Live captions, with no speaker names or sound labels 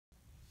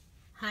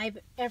Hi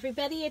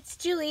everybody, it's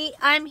Julie.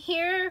 I'm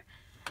here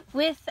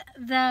with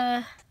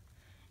the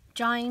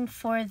drawing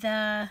for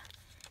the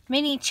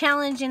mini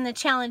challenge in the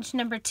challenge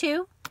number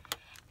 2.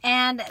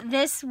 And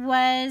this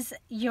was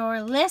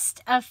your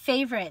list of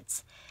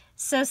favorites.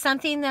 So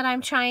something that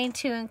I'm trying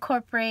to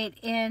incorporate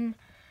in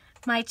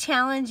my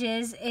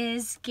challenges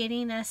is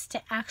getting us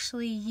to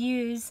actually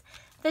use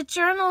the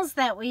journals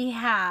that we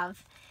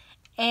have.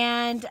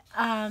 And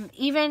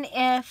even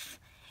if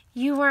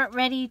you weren't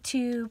ready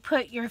to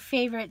put your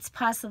favorites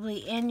possibly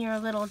in your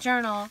little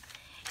journal,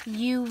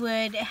 you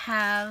would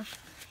have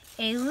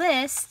a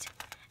list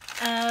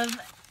of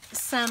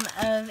some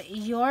of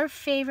your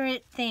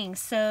favorite things.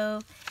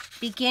 So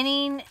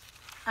beginning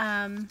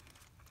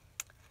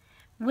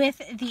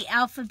with the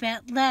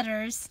alphabet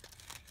letters,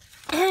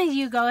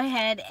 you go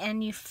ahead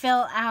and you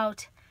fill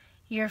out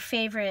your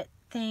favorite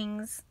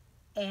things.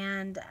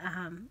 And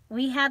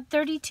we had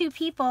 32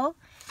 people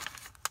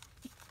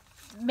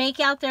make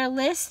out their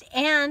list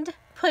and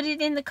put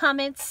it in the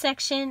comments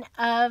section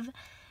of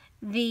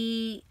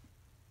the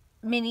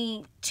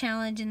mini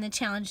challenge in the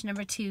challenge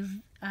number 2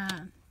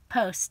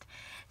 post.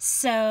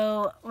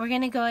 So we're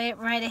gonna go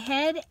right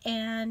ahead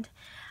and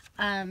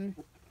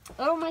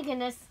oh my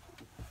goodness,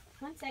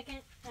 1 second,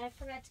 I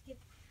forgot to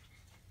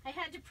I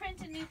had to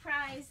print a new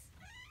prize,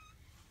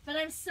 but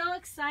I'm so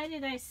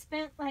excited. I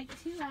spent like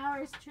 2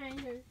 hours trying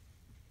to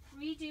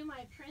redo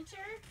my printer.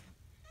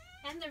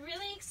 And the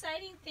really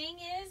exciting thing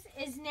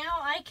is now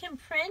I can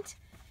print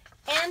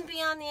and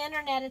be on the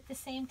internet at the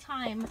same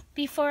time.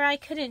 Before I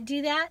couldn't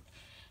do that,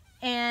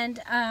 and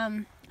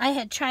I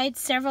had tried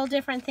several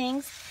different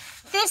things.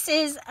 This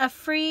is a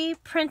free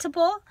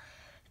printable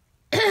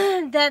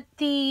that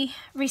the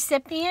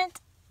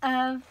recipient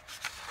of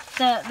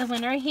the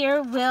winner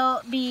here will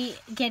be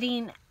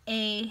getting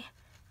a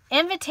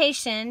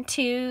invitation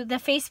to the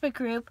Facebook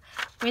group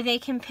where they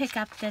can pick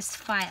up this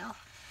file.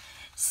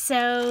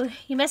 So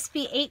you must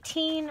be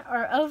 18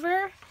 or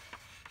over,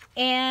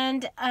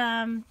 and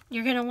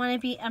you're going to want to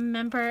be a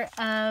member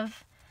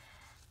of,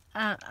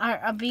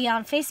 or be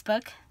on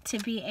Facebook to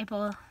be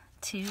able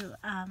to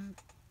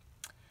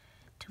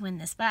win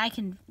this. But I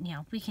can,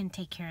 we can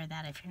take care of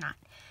that if you're not.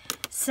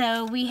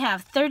 So we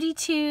have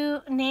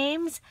 32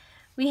 names.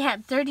 We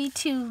had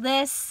 32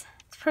 lists.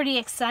 It's pretty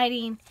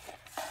exciting.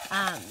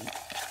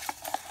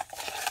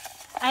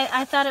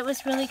 I thought it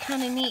was really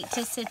kind of neat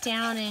to sit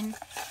down and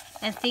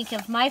think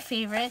of my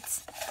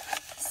favorites.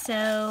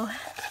 So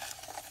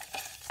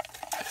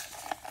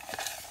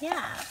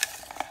yeah.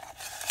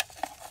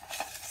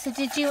 So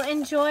did you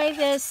enjoy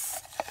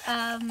this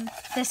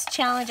this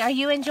challenge? Are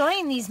you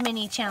enjoying these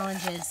mini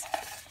challenges?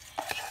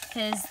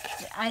 Because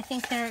I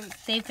think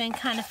they've been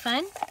kind of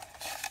fun.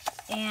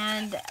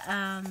 And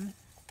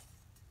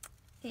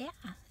yeah,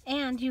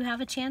 and you have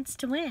a chance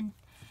to win.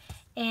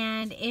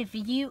 And if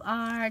you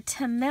are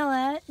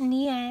Tamila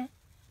Nia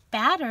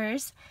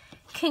Batters,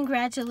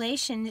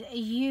 congratulations,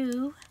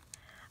 you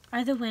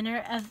are the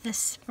winner of the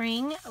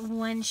Spring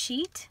One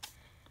Sheet.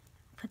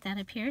 Put that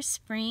up here,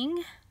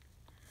 Spring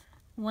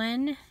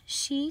One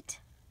Sheet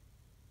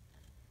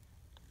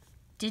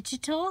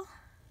Digital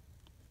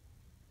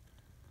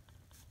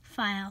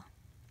File.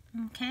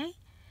 Okay,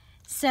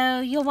 so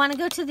you'll want to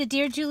go to the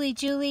Dear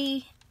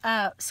Julie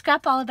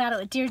Scrap All About It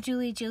with Dear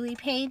Julie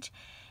page,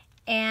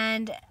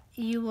 and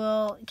you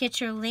will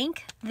get your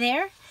link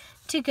there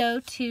to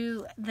go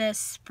to the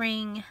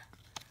Spring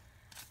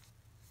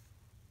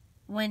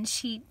One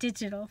Sheet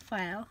digital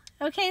file.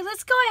 Okay,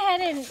 let's go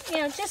ahead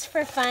and, just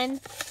for fun,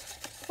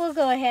 we'll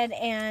go ahead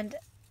and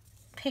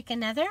pick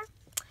another.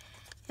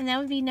 And that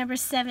would be number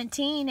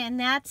 17, and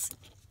that's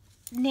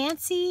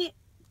Nancy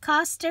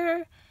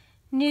Koster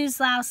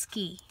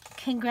Newslowski.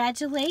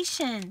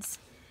 Congratulations.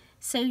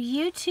 So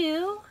you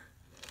too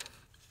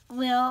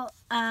will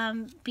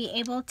be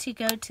able to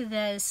go to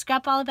the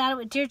Scrap All About It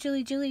with Dear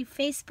Julie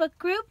Facebook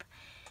group,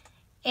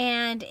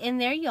 and in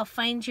there you'll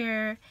find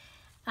your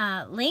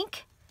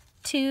link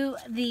to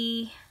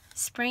the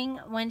Spring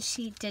One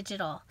Sheet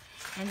Digital.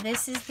 And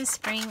this is the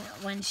Spring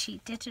One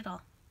Sheet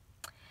Digital.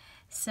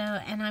 So,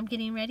 and I'm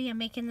getting ready, I'm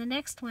making the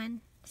next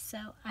one. So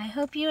I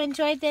hope you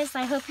enjoyed this.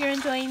 I hope you're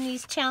enjoying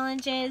these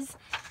challenges.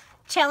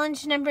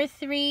 Challenge number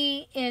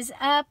 3 is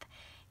up,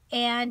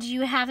 and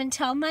you have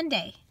until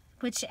Monday,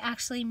 which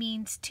actually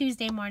means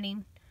Tuesday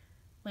morning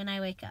when I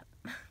wake up.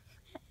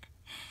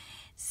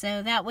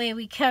 So that way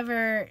we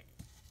cover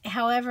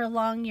however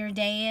long your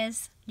day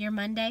is, your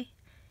Monday.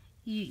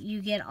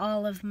 You get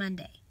all of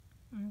Monday,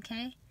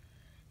 okay?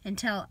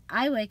 Until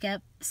I wake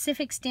up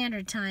Pacific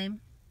Standard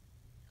Time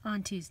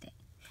on Tuesday.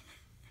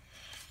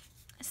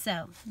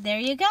 So there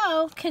you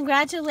go.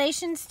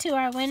 Congratulations to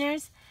our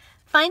winners.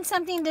 Find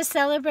something to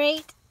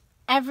celebrate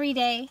every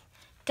day.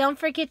 Don't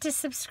forget to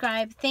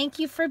subscribe. Thank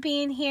you for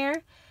being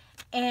here.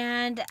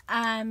 And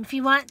if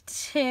you want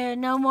to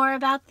know more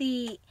about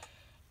the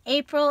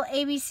April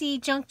ABC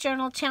Junk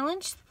Journal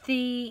Challenge,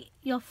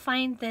 you'll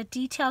find the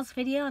details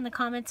video in the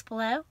comments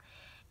below.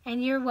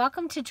 And you're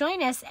welcome to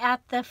join us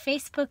at the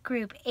Facebook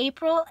group,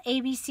 April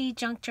ABC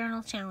Junk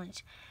Journal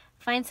Challenge.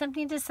 Find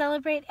something to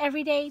celebrate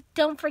every day.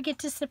 Don't forget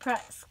to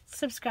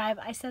subscribe.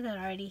 I said that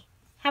already.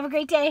 Have a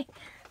great day.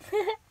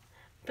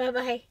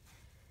 Bye-bye.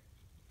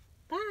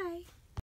 Bye.